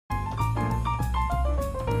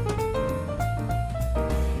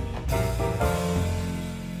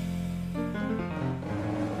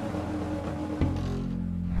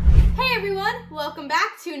Welcome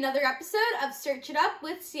back to another episode of Search It Up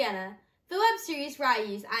with Sienna, the web series where I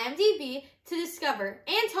use IMDb to discover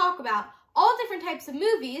and talk about all different types of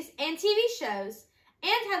movies and TV shows,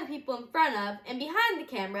 and how the people in front of and behind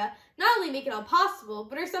the camera not only make it all possible,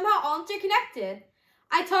 but are somehow all interconnected.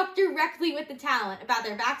 I talk directly with the talent about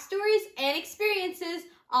their backstories and experiences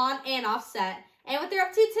on and off set, and what they're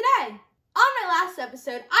up to today. On my last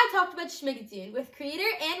episode, I talked about Schmigadoon with creator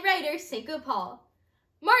and writer Cinco Paul.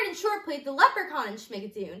 Martin Short played the leprechaun in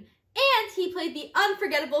Schmigadoon, and he played the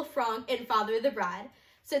unforgettable Frank in Father of the Bride.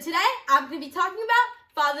 So today, I'm going to be talking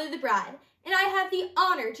about Father of the Bride, and I have the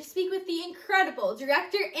honor to speak with the incredible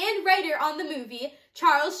director and writer on the movie,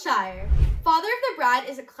 Charles Shire. Father of the Bride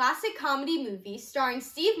is a classic comedy movie starring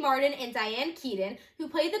Steve Martin and Diane Keaton, who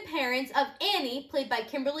played the parents of Annie, played by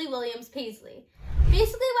Kimberly Williams Paisley.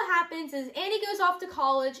 Basically what happens is Annie goes off to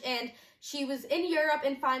college, and she was in Europe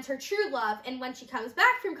and finds her true love, and when she comes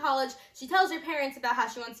back from college, she tells her parents about how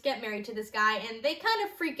she wants to get married to this guy, and they kind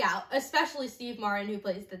of freak out, especially Steve Martin, who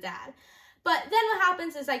plays the dad. But then what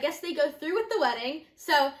happens is, I guess they go through with the wedding,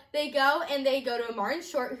 so they go to Martin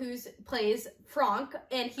Short, who plays Frank,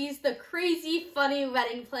 and he's the crazy, funny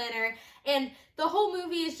wedding planner, and the whole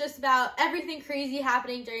movie is just about everything crazy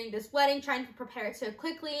happening during this wedding, trying to prepare it so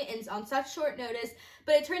quickly and on such short notice,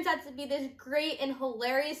 but it turns out to be this great and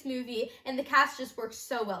hilarious movie, and the cast just works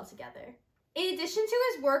so well together. In addition to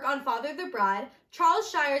his work on Father of the Bride, Charles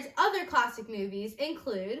Shire's other classic movies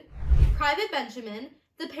include Private Benjamin,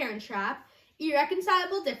 The Parent Trap,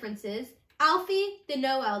 Irreconcilable Differences, Alfie, The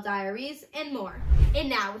Noel Diaries, and more. And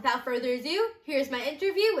now, without further ado, here's my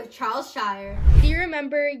interview with Charles Shire. Do you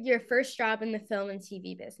remember your first job in the film and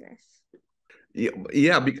TV business? Yeah.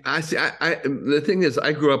 The thing is,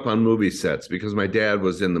 I grew up on movie sets because my dad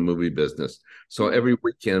was in the movie business. So every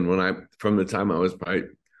weekend, from the time I was probably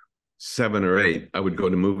 7 or 8, I would go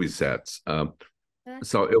to movie sets.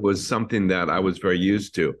 So it was something that I was very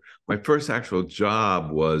used to. My first actual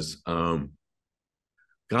job was, I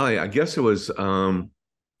guess it was,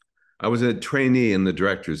 I was a trainee in the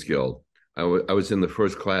Directors Guild. I was in the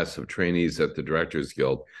first class of trainees at the Directors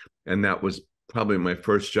Guild, and that was probably my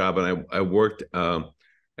first job. And I worked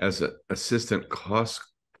as an assistant cost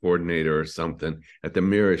coordinator or something at the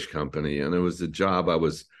Mirish Company, and it was a job I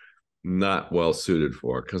was not well suited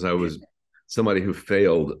for because I was somebody who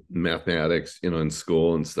failed mathematics, in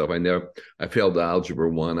school and stuff. I failed Algebra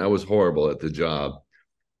 1. I was horrible at the job,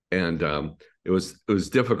 and it was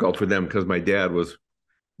difficult for them because my dad was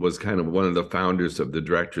kind of one of the founders of the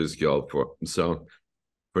Directors Guild. So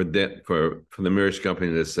for the Mirish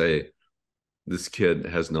Company to say this kid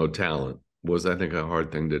has no talent was, I think, a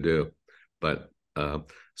hard thing to do. But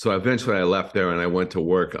so eventually I left there and I went to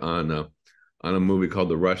work on a movie called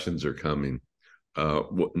The Russians Are Coming.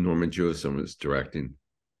 Norman Jewison was directing,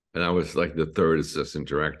 and I was like the third assistant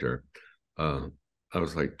director. I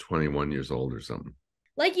was like 21 years old or something.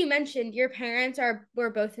 Like you mentioned, your parents were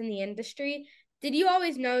both in the industry. Did you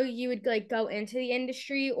always know you would go into the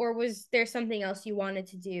industry, or was there something else you wanted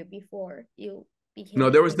to do before you became? No,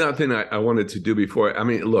 there was nothing I wanted to do before. I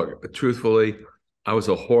mean, look, truthfully, I was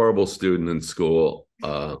a horrible student in school.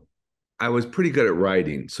 I was pretty good at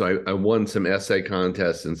writing, so I won some essay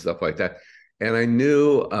contests and stuff like that. And I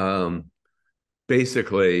knew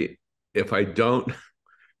basically if I don't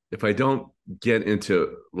get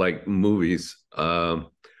into like movies,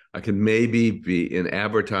 I could maybe be in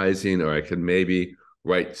advertising, or I could maybe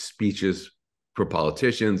write speeches for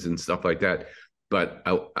politicians and stuff like that. But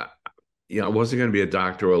I wasn't going to be a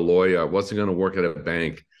doctor or a lawyer. I wasn't going to work at a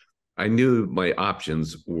bank. I knew my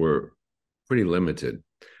options were pretty limited,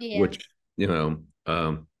 which, and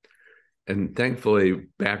thankfully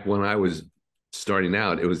back when I was starting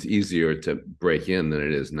out, it was easier to break in than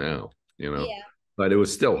it is now, but it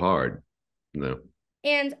was still hard,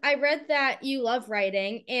 And I read that you love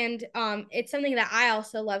writing, and it's something that I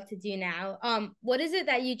also love to do now. What is it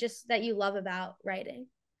that you love about writing?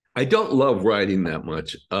 I don't love writing that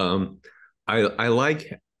much. I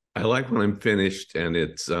like when I'm finished, and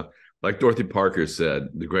it's like Dorothy Parker said,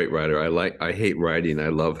 the great writer. I hate writing. I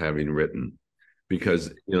love having written,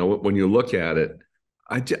 because when you look at it,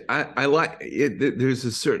 I like it. There's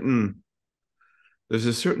a certain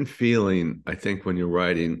feeling, I think, when you're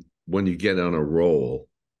writing, when you get on a roll.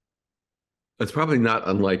 It's probably not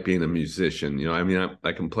unlike being a musician. I mean,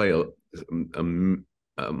 I can play a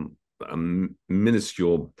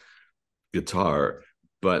minuscule guitar,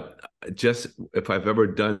 but just if I've ever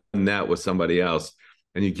done that with somebody else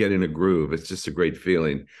and you get in a groove, it's just a great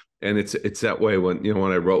feeling. And it's that way when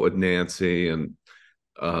I wrote with Nancy, and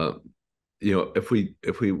if we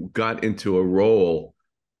got into a role,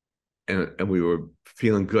 and we were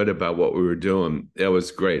feeling good about what we were doing. It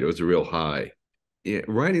was great. It was a real high. Yeah,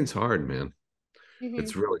 writing's hard, man. Mm-hmm.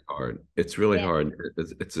 It's really hard. It's really Yeah. hard.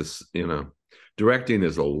 It's just, directing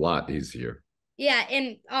is a lot easier. Yeah,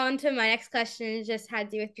 and on to my next question is just had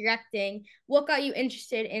to do with directing. What got you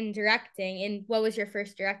interested in directing, and what was your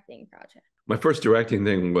first directing project? My first directing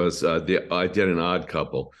thing was I did an Odd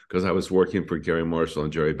Couple because I was working for Gary Marshall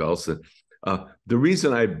and Jerry Belson. The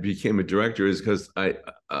reason I became a director is because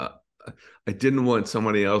uh, I didn't want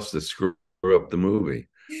somebody else to screw up the movie,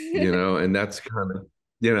 and that's kind of,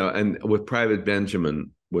 and with Private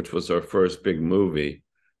Benjamin, which was our first big movie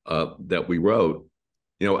that we wrote,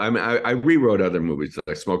 I mean, I rewrote other movies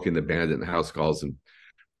like Smoking the Bandit and House Calls and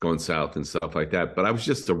Going South and stuff like that. But I was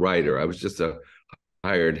just a writer. I was just a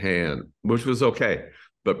hired hand, which was okay.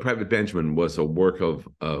 But Private Benjamin was a work of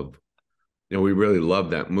we really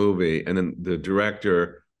loved that movie. And then the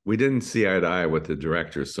director, we didn't see eye to eye with the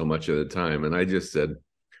director so much of the time. And I just said,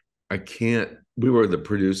 I can't, we were the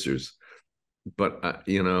producers, but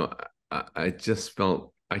I just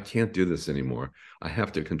felt I can't do this anymore. I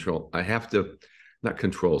have to control. I have to not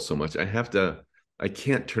control so much. I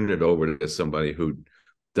can't turn it over to somebody who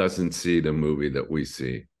doesn't see the movie that we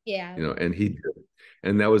see. Yeah. And he did.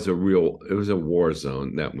 And that was it was a war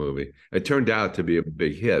zone, that movie. It turned out to be a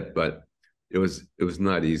big hit, but it was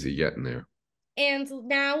not easy getting there. And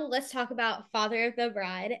now let's talk about Father of the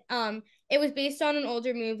Bride. It was based on an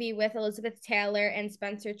older movie with Elizabeth Taylor and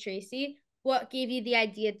Spencer Tracy. What gave you the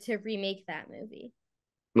idea to remake that movie?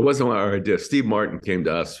 It wasn't our idea. Steve Martin came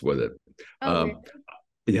to us with it. Oh, really?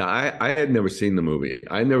 Yeah, I had never seen the movie.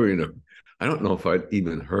 I don't know if I'd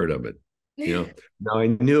even heard of it. Now I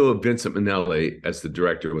knew of Vincent Minnelli as the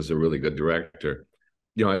director was a really good director.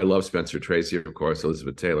 I love Spencer Tracy, of course,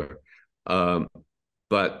 Elizabeth Taylor. But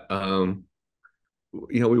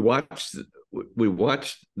we watched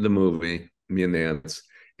the movie, me and Nance,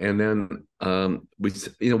 and then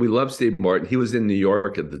we loved Steve Martin. He was in New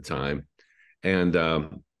York at the time, and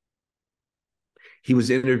he was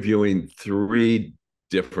interviewing 3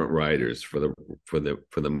 different writers for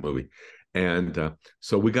the movie. And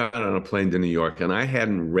so we got on a plane to New York, and I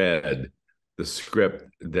hadn't read the script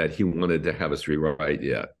that he wanted to have us rewrite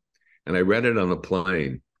yet. And I read it on the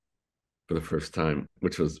plane for the first time,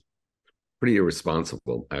 which was pretty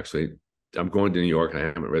irresponsible, actually. I'm going to New York. I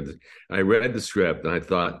haven't read it. I read the script, and I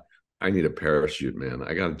thought, I need a parachute, man.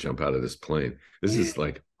 I got to jump out of this plane. This is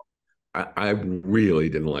like, I really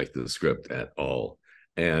didn't like the script at all.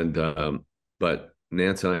 And but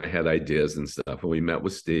Nance and I had ideas and stuff, and we met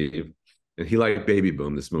with Steve, and he liked Baby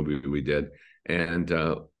Boom, this movie we did, and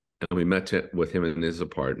we met with him in his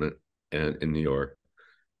apartment and in New York,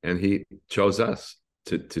 and he chose us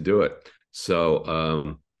to do it.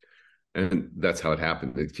 So and that's how it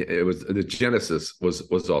happened. It was the genesis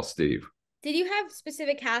was all Steve. Did you have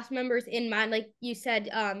specific cast members in mind? Like you said,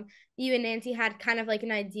 you and Nancy had kind of like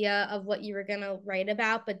an idea of what you were going to write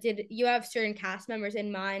about, but did you have certain cast members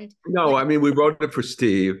in mind? No, I mean, we wrote it for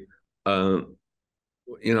Steve.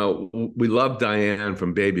 We loved Diane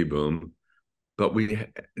from Baby Boom, but we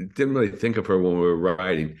didn't really think of her when we were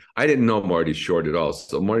writing. I didn't know Marty Short at all.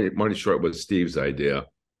 So Marty Short was Steve's idea.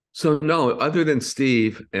 So no, other than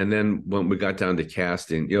Steve, and then when we got down to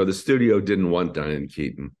casting, the studio didn't want Diane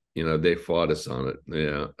Keaton. They fought us on it.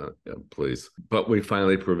 Yeah, please. But we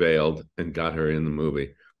finally prevailed and got her in the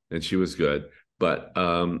movie, and she was good. But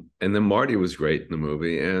and then Marty was great in the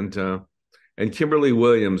movie, and Kimberly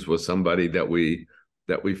Williams was somebody that we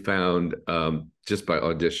found just by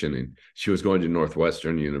auditioning. She was going to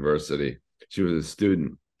Northwestern University. She was a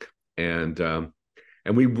student, and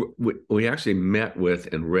we actually met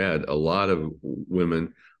with and read a lot of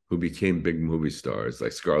women who became big movie stars,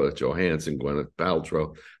 like Scarlett Johansson, Gwyneth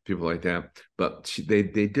Paltrow, people like that. But they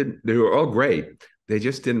didn't. They were all great. They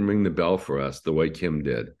just didn't ring the bell for us the way Kim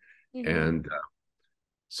did, and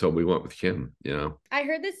so we went with Kim. I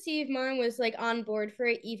heard that Steve Martin was like on board for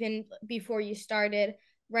it even before you started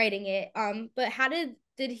writing it. But how did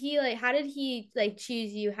he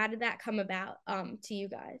choose you? How did that come about to you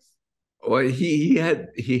guys? Well, he had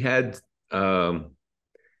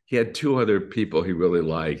 2 other people he really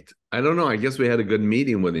liked. I don't know. I guess we had a good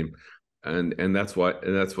meeting with him, and that's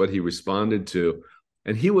what he responded to.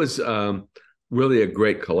 And he was really a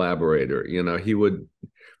great collaborator. He would.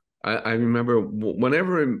 I remember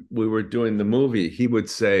whenever we were doing the movie, he would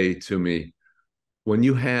say to me, "When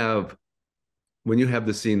you have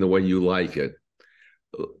the scene the way you like it,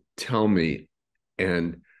 tell me,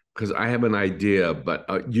 and because I have an idea, but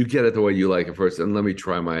you get it the way you like it first, and let me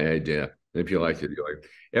try my idea. And if you like it, you like it."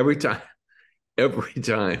 Every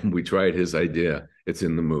time we tried his idea, it's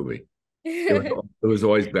in the movie. It was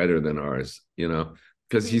always better than ours, you know,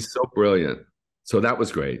 because Mhm. he's so brilliant. So that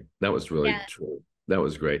was great. That was really Yeah. true. That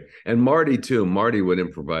was great. And Marty too. Marty would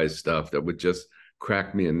improvise stuff that would just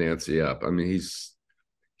crack me and Nancy up. I mean, he's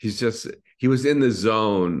just he was in the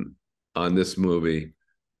zone on this movie,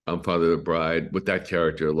 on Father of the Bride, with that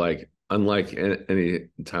character, like unlike any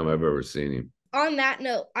time I've ever seen him. On that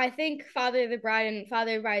note, I think Father of the Bride and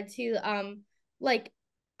Father of the Bride 2, like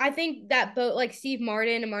I think that both like Steve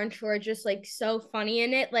Martin and Martin Short are just like so funny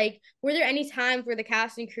in it. Like, were there any times where the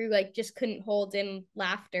cast and crew like just couldn't hold in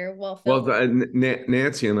laughter while Well, filming?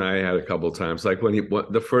 Nancy and I had a couple of times, like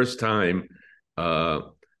the first time uh,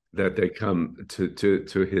 that they come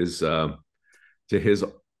to his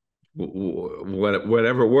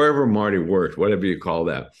whatever wherever Marty worked, whatever you call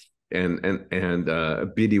that, and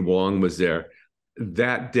BD Wong was there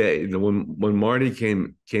that day. When Marty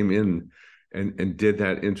came in and did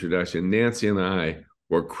that introduction, Nancy and I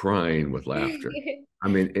were crying with laughter. I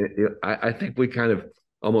mean, I think we kind of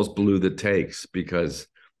almost blew the takes because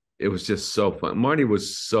it was just so fun. Marty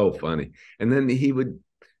was so funny, and then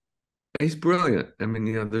he's brilliant. I mean,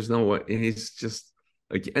 you know, there's no way he's just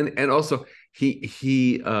like, and also he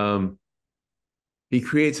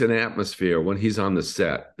creates an atmosphere when he's on the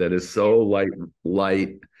set that is so light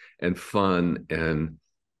and fun and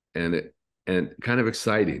and kind of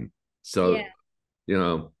exciting. Yeah. So, you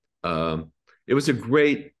know, it was a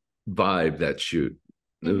great vibe, that shoot.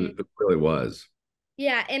 Mm-hmm. It really was.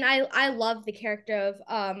 Yeah, and I love the character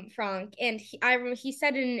of Frank, and I remember he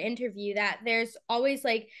said in an interview that there's always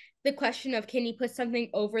like the question of can you put something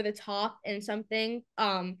over the top and something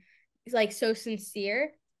like so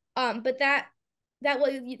sincere, but that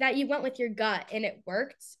was that you went with your gut and it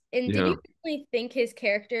worked. And did Yeah. you really think his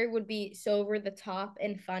character would be so over the top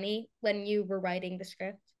and funny when you were writing the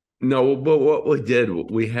script? No, but what we did,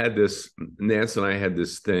 we had this, Nance and I had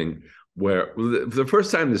this thing where the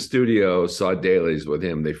first time the studio saw dailies with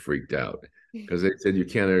him, they freaked out because they said, you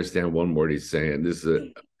can't understand one word he's saying.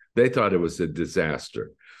 They thought it was a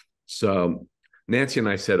disaster. So Nancy and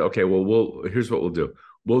I said, okay, well, here's what we'll do.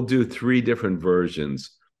 We'll do 3 different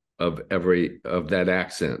versions of of that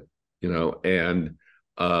accent, you know,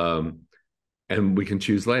 um, and we can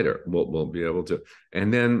choose later. We'll be able to.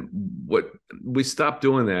 And then what we stopped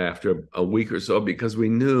doing that after a week or so because we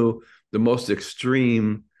knew the most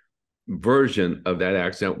extreme version of that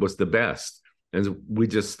accent was the best, and we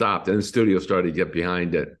just stopped. And the studio started to get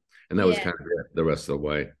behind it, and that was Yeah. kind of it the rest of the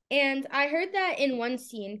way. And I heard that in one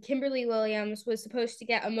scene, Kimberly Williams was supposed to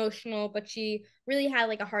get emotional, but she really had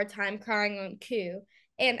like a hard time crying on cue.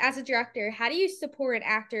 And as a director, how do you support an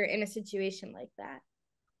actor in a situation like that?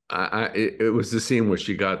 It was the scene where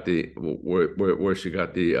she got where she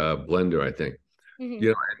got the blender, I think. Mm-hmm. You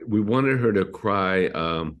know, we wanted her to cry,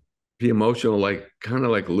 be emotional, like kind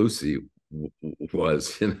of like Lucy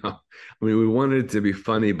was. You know, I mean, we wanted it to be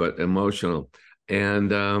funny but emotional.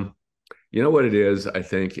 And you know what it is? I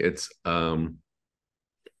think it's you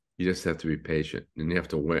just have to be patient, and you have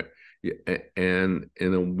to wear, and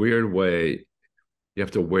in a weird way, you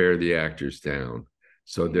have to wear the actors down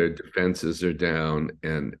so their defenses are down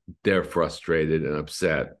and they're frustrated and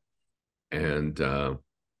upset, and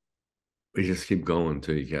we just keep going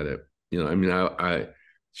until you get it. You know, I mean, I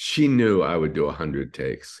she knew I would do 100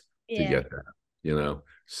 takes to Yeah. get that. You know,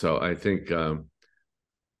 so I think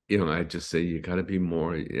you know, I just say you got to be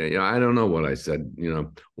more. You know, I don't know what I said. You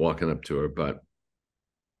know, walking up to her, but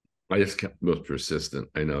I just kept most persistent.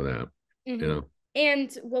 I know that. You Mm-hmm. know,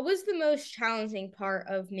 And what was the most challenging part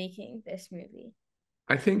of making this movie?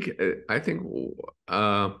 I think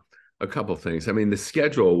uh, a couple things. I mean, the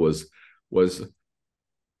schedule was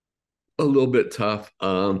a little bit tough.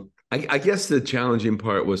 I guess the challenging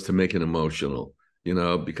part was to make it emotional, you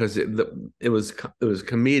know, because it was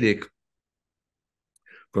comedic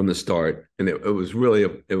from the start, and it was really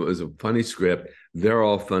it was a funny script. They're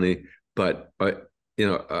all funny, but you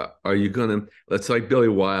know, are you gonna? Let's like Billy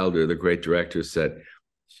Wilder, the great director, said,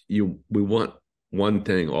 we want one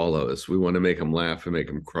thing, all of us. We want to make them laugh and make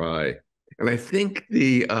them cry, and I think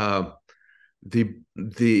the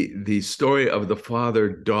story of the father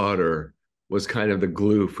daughter was kind of the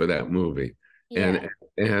glue for that movie, Yeah.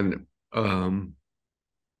 and I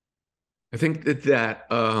think that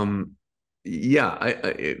yeah,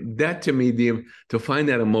 that to me, to find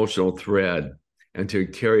that emotional thread and to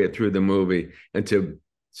carry it through the movie and to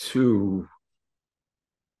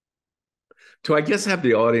I guess have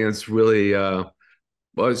the audience really well,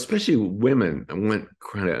 especially women, went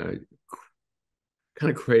kind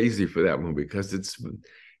of crazy for that movie because it's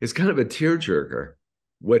kind of a tearjerker,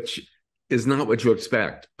 which is not what you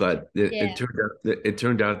expect, but Yeah. it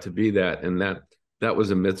turned out to be that, and that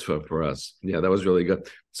was a mitzvah for us. Yeah, that was really good.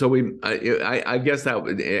 So I guess that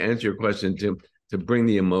would answer your question, to bring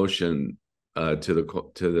the emotion to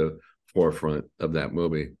the forefront of that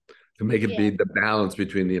movie, to make it Yeah. be the balance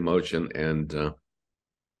between the emotion and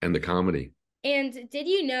the comedy. And did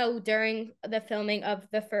you know during the filming of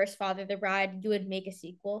the first Father the Bride you would make a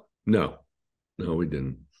sequel? No, no, we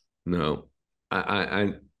didn't. No,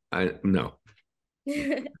 no,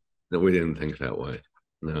 no, we didn't think that way.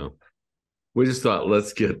 No, we just thought,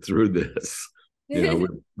 let's get through this. We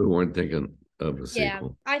weren't thinking of a Yeah,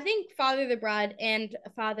 sequel. I think Father the Bride and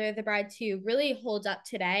Father the Bride 2 really holds up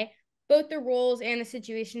today. Both the roles and the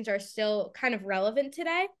situations are still kind of relevant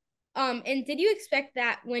today. And did you expect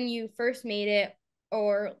that when you first made it,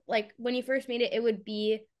 or like when you first made it, it would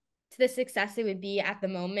be to the success it would be at the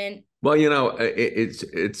moment? Well,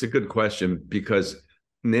 it's a good question, because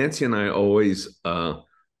Nancy and I always,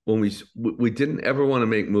 when we didn't ever want to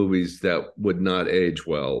make movies that would not age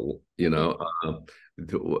well,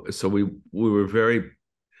 so we were very,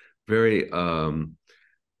 very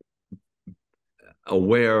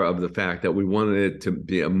aware of the fact that we wanted it to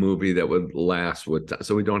be a movie that would last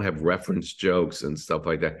so we don't have reference jokes and stuff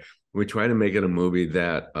like that. We try to make it a movie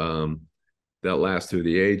that lasts through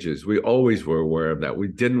the ages. We always were aware of that. We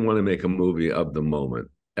didn't want to make a movie of the moment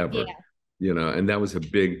ever. Yeah. And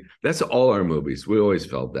that's all our movies. We always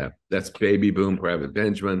felt that. That's Baby Boom, Private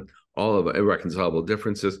Benjamin, all of Irreconcilable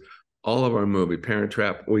Differences, all of our movie, Parent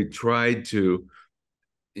Trap. We tried to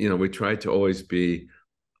always be,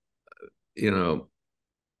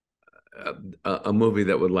 a movie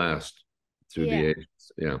that would last through the Yeah.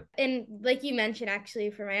 ages. Yeah. And like you mentioned,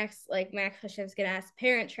 actually, for my next question, I was gonna ask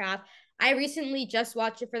Parent Trap. I recently just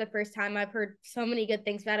watched it for the first time. I've heard so many good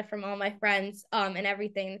things about it from all my friends, and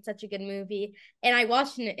everything. It's such a good movie, and I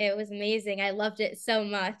watched it. It was amazing. I loved it so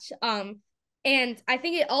much. And I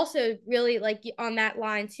think it also really, like, on that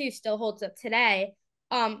line too, still holds up today.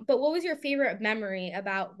 But what was your favorite memory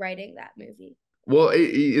about writing that movie? Well,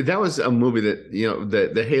 that was a movie that,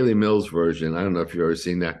 the Haley Mills version. I don't know if you've ever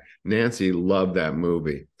seen that. Nancy loved that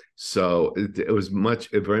movie. So it was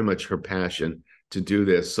very much her passion to do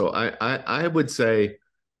this. So I would say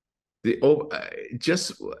it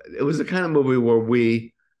was the kind of movie where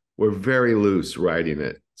we were very loose writing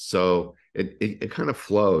it. So it kind of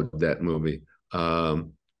flowed, that movie.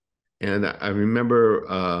 And I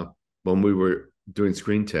remember when we were doing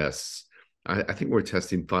screen tests, I think we're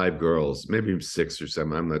testing 5 girls, maybe 6 or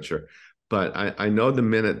 7, I'm not sure. But I know the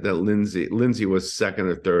minute that Lindsay was second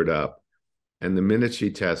or third up, and the minute she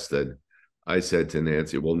tested, I said to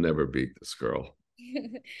Nancy, we'll never beat this girl.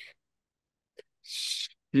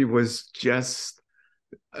 She was just,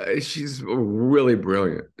 she's really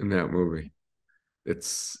brilliant in that movie.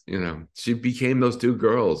 She became those 2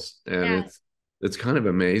 girls, and Yeah. it's kind of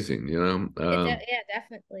amazing. Yeah,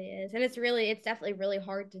 definitely is, and it's definitely really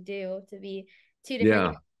hard to do, to be two different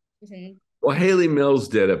Yeah. characters. And Well, Haley Mills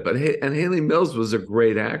did it, and Haley Mills was a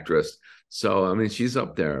great actress. So I mean, she's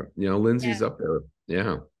up there. yeah, Lindsay's up there.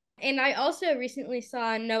 Yeah. and I also recently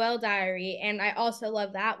saw Noel Diary, and I also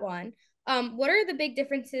love that one. What are the big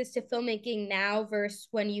differences to filmmaking now versus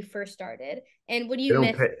when you first started, and what do They you don't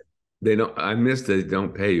miss? pay. They don't. I miss that they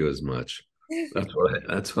don't pay you as much.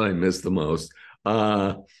 That's what I miss the most.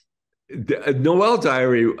 Uh, Noel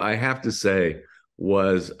Diary, I have to say,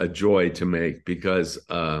 was a joy to make, because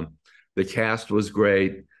the cast was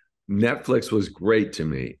great. Netflix was great to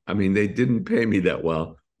me. I mean, they didn't pay me that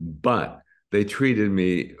well, but they treated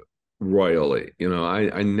me royally.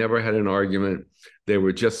 I never had an argument. They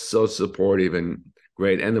were just so supportive and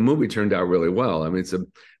great. And the movie turned out really well. I mean, it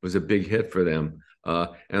was a big hit for them.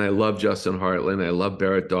 And I love Justin Hartland. I love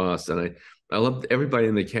Barrett Doss. And I loved everybody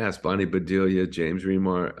in the cast: Bonnie Bedelia, James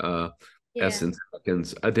Remar, Yeah, Essence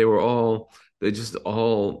Hawkins. They just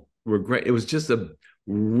all were great. It was just and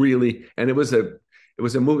it was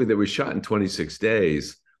a movie that was shot in 26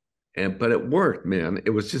 days, but it worked, man.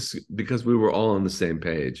 It was just because we were all on the same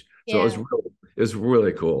page. So yeah, it was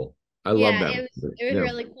really cool. I love yeah. that movie. It was Yeah.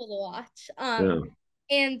 really cool to watch. Yeah.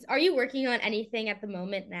 And are you working on anything at the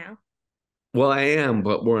moment now? Well, I am,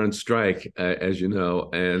 but we're on strike, as you know,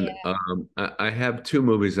 and Yeah, I have 2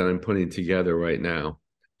 movies that I'm putting together right now,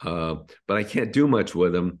 but I can't do much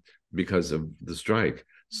with them because of the strike.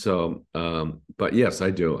 So, but yes, I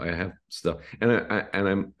do. I have stuff, and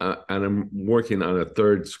I'm working on a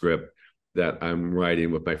 3rd script that I'm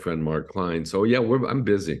writing with my friend Mark Klein. So yeah, I'm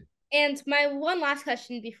busy. and my one last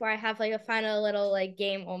question before I have like a final little like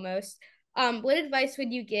game almost. What advice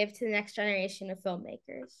would you give to the next generation of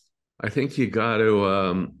filmmakers? I think you got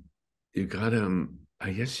to,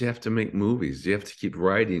 I guess you have to make movies. You have to keep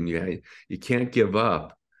writing. You can't give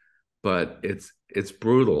up. but it's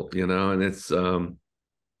brutal, you know, and it's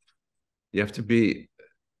you have to be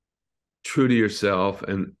true to yourself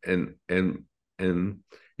and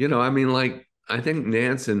you know, I mean, like I think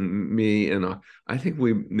Nance and me and I think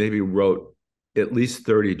we maybe wrote at least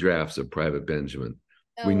 30 drafts of Private Benjamin.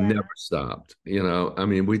 Oh, We wow. never stopped, you know. I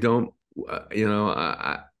mean, we don't, you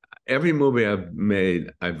know, every movie I've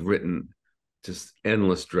made, I've written just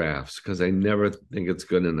endless drafts because I never think it's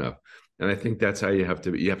good enough. And I think that's how you have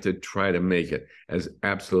to try to make it as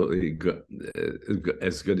absolutely good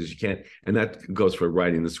as good as you can. And that goes for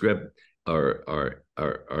writing the script or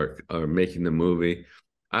making the movie.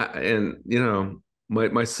 And you know,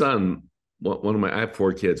 my son, one of my, I have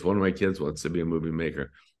 4 kids. One of my kids wants to be a movie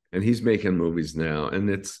maker, and he's making movies now.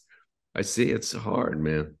 And I see it's hard,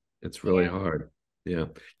 man. It's really hard. Yeah.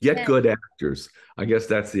 Get good actors. I guess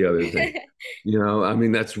that's the other thing. You know, I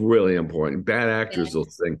mean, that's really important. Bad actors will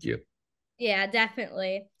sink you. Yeah,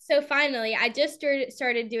 definitely. So finally, I just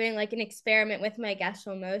started doing like an experiment with my guests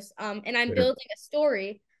almost. And I'm building a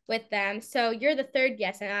story with them. So you're the third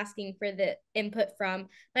guest I'm asking for the input from.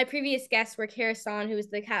 My previous guests were Kieran, who was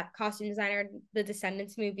the costume designer, the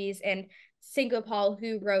Descendants movies, and Cinco Paul,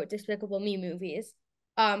 who wrote Despicable Me movies.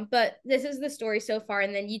 But this is the story so far,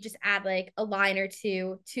 and then you just add like a line or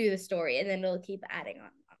two to the story, and then it'll keep adding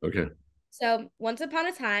on. Okay. So once upon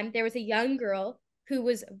a time, there was a young girl who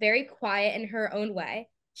was very quiet in her own way.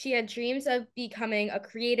 She had dreams of becoming a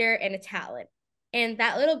creator and a talent. And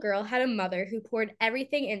that little girl had a mother who poured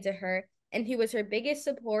everything into her and who was her biggest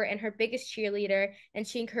support and her biggest cheerleader. And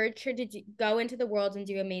she encouraged her to go into the world and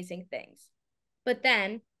do amazing things. But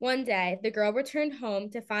then, one day, the girl returned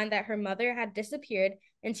home to find that her mother had disappeared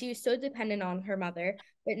and she was so dependent on her mother.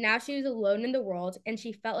 But now she was alone in the world and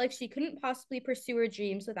she felt like she couldn't possibly pursue her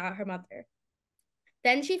dreams without her mother.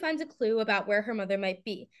 Then she finds a clue about where her mother might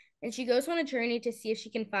be, and she goes on a journey to see if she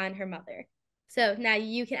can find her mother. So now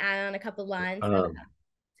you can add on a couple lines to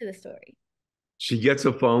the story. She gets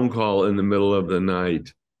a phone call in the middle of the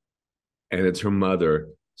night, and it's her mother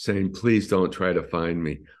saying, "Please don't try to find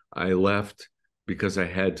me. I left because I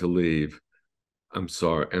had to leave. I'm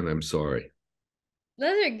sorry, and I'm sorry."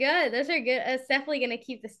 Those are good. Those are good. It's definitely going to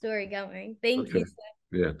keep the story going. Thank you.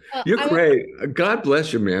 Yeah. You're great. God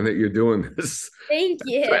bless you, man, that you're doing this. Thank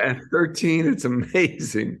you. At 13, it's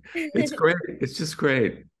amazing. It's great. It's just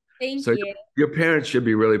great. Thank So you. your parents should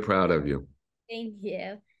be really proud of you. Thank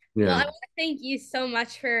you. Yeah. Well, I want to thank you so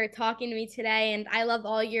much for talking to me today, and I love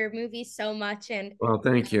all your movies so much. And well,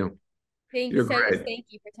 thank you. You're great. Thank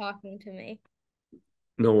you for talking to me.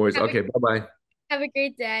 No worries. Okay, bye-bye. Have a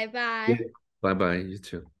great day. Bye. Bye-bye. You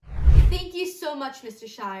too. Thank you so much, Mr.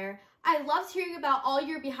 Shire. I loved hearing about all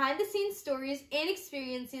your behind-the-scenes stories and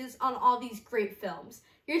experiences on all these great films.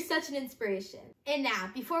 You're such an inspiration. And now,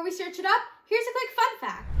 before we search it up, here's a quick fun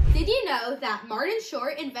fact. Did you know that Martin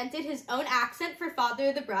Short invented his own accent for Father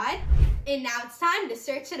of the Bride? And now it's time to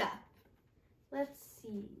search it up. Let's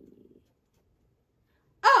see.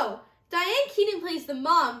 Oh, Diane Keaton plays the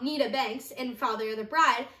mom, Nita Banks, in Father of the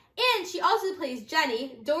Bride, and she also plays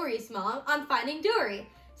Jenny, Dory's mom, on Finding Dory.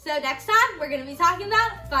 So next time, we're going to be talking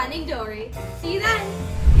about Finding Dory. See you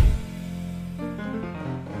then!